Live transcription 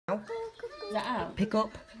Is that out? Pick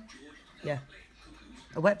up, yeah,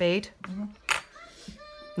 a wet bead.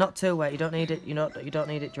 Not too wet. You don't need it. You don't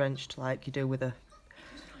need it drenched like you do with a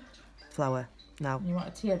flower. Now. You want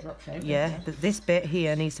a teardrop shape? Yeah, but this bit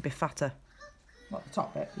here needs to be fatter. What, the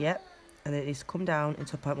top bit? Yep, and it needs to come down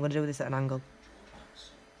into a point. We're going to do this at an angle.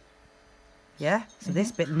 Yeah, so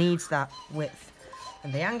this bit needs that width,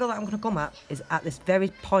 and the angle that I'm going to come at is at this very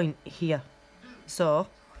point here. So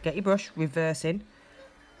get your brush, reversing.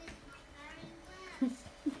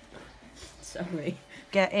 Sorry.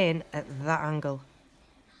 Get in at that angle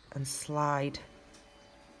and slide.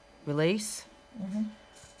 Release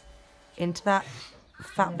into that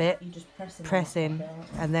fat bit. You just press in,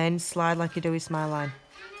 and then slide like you do with Smile Line,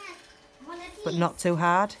 but not too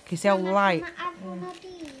hard. Can you see how light?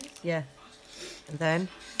 Yeah, and then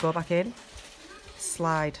go back in,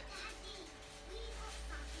 slide,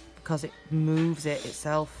 because it moves it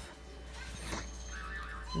itself.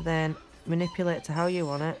 And then manipulate it to how you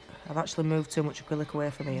want it. I've actually moved too much acrylic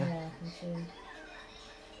away from here. Yeah, I can see.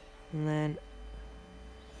 And then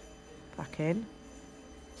back in.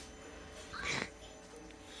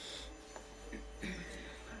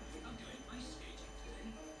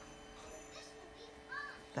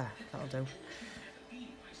 There, that'll do.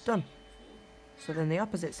 Done. So then the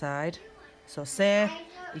opposite side. So say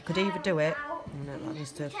you could either do it, that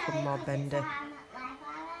needs to come more bendy.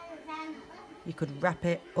 You could wrap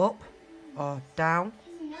it up or down.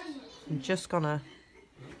 I'm just gonna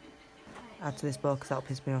add to this bow because that'll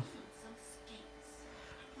piss me off.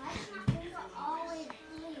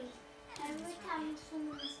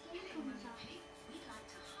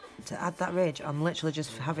 To add that ridge, I'm literally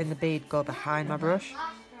just having the bead go behind my brush.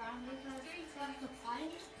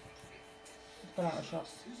 Go out of shot.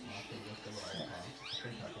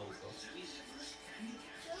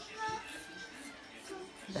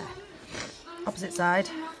 There. Opposite side.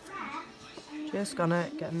 Just gonna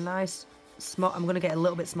get a nice small. I'm gonna get a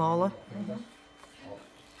little bit smaller.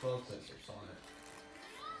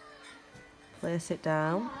 Place it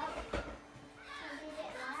down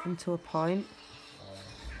into a point.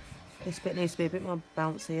 This bit needs to be a bit more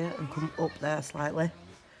bouncier and come up there slightly.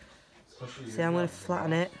 See, I'm going to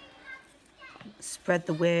flatten it. Spread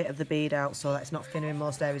the weight of the bead out so that it's not thinner in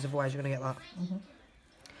most areas, otherwise you're going to get that.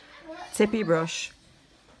 Tip your brush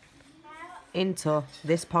into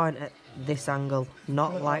this point at this angle,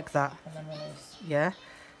 not like that. And then release. Yeah?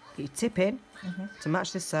 Get your tip in to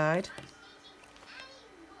match this side.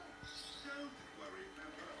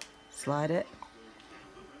 Slide it.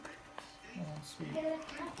 Oh, sweet.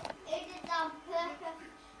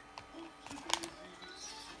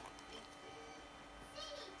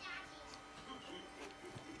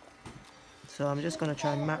 So I'm just going to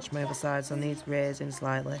try and match my other side, so I need raising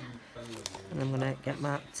slightly. And I'm going to get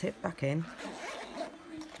my tip back in.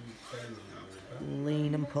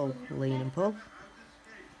 Lean and pull, lean and pull.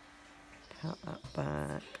 Pat that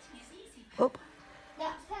back. Up.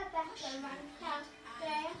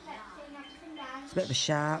 It's a bit of a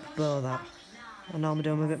sharp bow, that. I normally do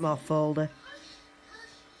them a bit more foldy.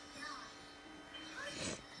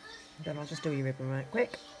 Then I'll just do your ribbon right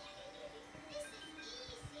quick.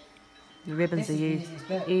 The ribbon's the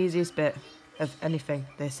easiest bit of anything.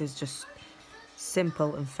 This is just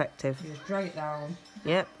simple and effective. You just drag it down.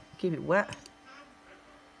 Yep, keep it wet.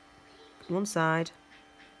 One side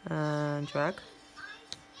and drag.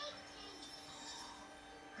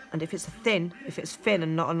 And if it's thin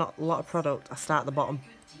and not a lot of product, I start at the bottom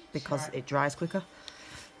because it dries quicker.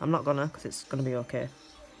 I'm not gonna, because it's gonna be okay.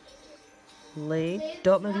 Lean.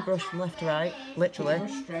 Don't move your brush from left to right, literally.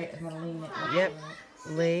 Brush straight and then lean it. Yep.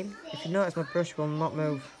 Lean. If you notice, my brush will not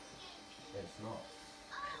move.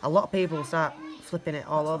 A lot of people start flipping it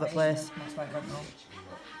all over the place. That's why it went wrong.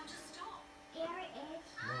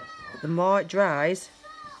 The more it dries,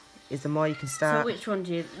 is the more you can start. So which one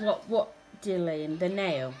do you, what do you lean? The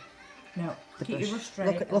nail? No, the keep brush. your brush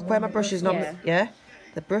straight. Look where my brush is not. Yeah. Yeah.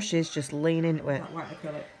 The brush is just lean into it. That white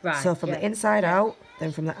acrylic. Right. So from the inside out,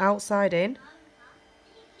 then from the outside in,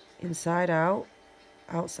 inside out,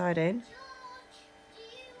 outside in.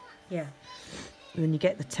 Yeah. And then you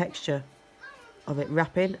get the texture of it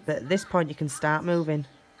wrapping. But at this point, you can start moving.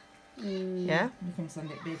 Yeah. You can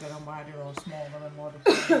send it bigger and wider or smaller and more.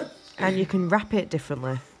 And you can wrap it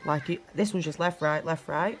differently. Like this one's just left, right, left,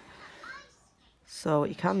 right. So what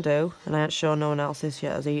you can do, and I haven't shown no one else this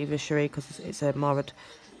yet as either Cherie, because it's a more,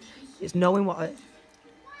 it's knowing what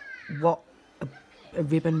a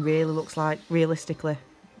ribbon really looks like realistically.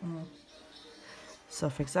 So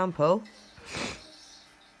for example,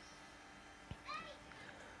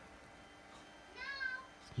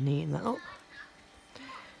 neaten that up.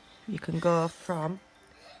 You can go from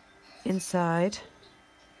inside,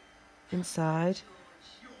 inside,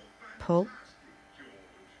 pull,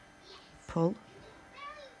 pull.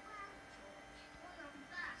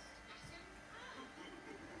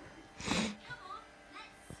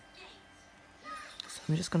 So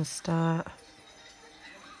I'm just going to start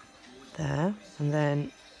there and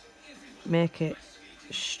then make it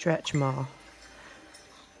stretch more.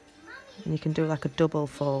 And you can do like a double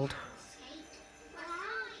fold.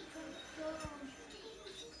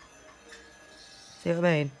 See what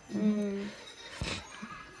I mean? Mm.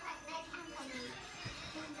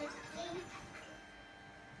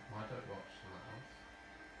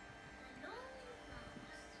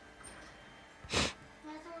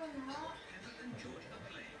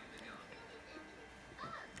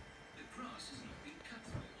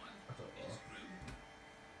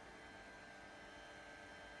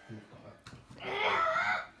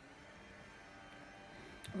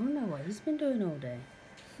 I don't know what he's been doing all day.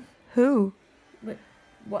 Who? But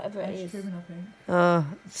whatever it Ice is. cream, I think.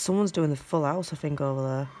 Someone's doing the full house, I think, over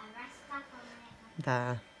there.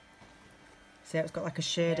 There. See how it's got like a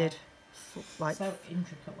shaded, like... So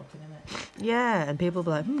intricate looking, isn't it? Yeah, and people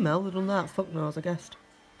will be like, Mel, they've done that. Fuck knows, I guessed.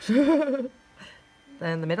 Then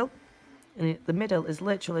the middle. And the middle is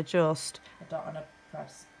literally just... A dot and a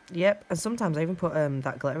press. Yep, and sometimes I even put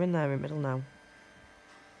that glitter in there in the middle now.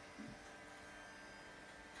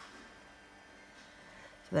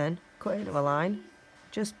 So then, cut it into a line,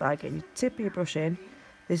 just by getting your tip of your brush in.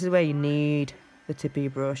 This is where you need the tip of your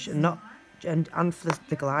brush, and not and for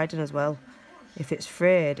the gliding as well. If it's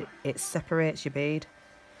frayed, it separates your bead.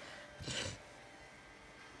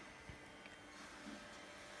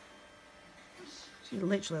 So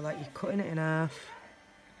literally like you're cutting it in half.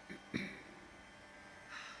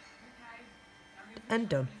 And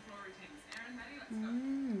done.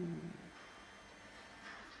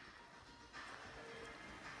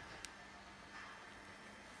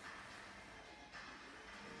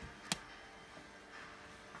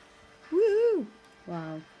 Woo!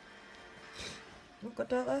 Wow. Look, got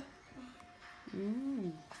that there?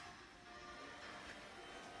 Mm.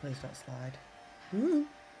 Please don't slide. Woo!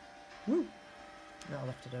 Woo! That'll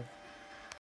have to do.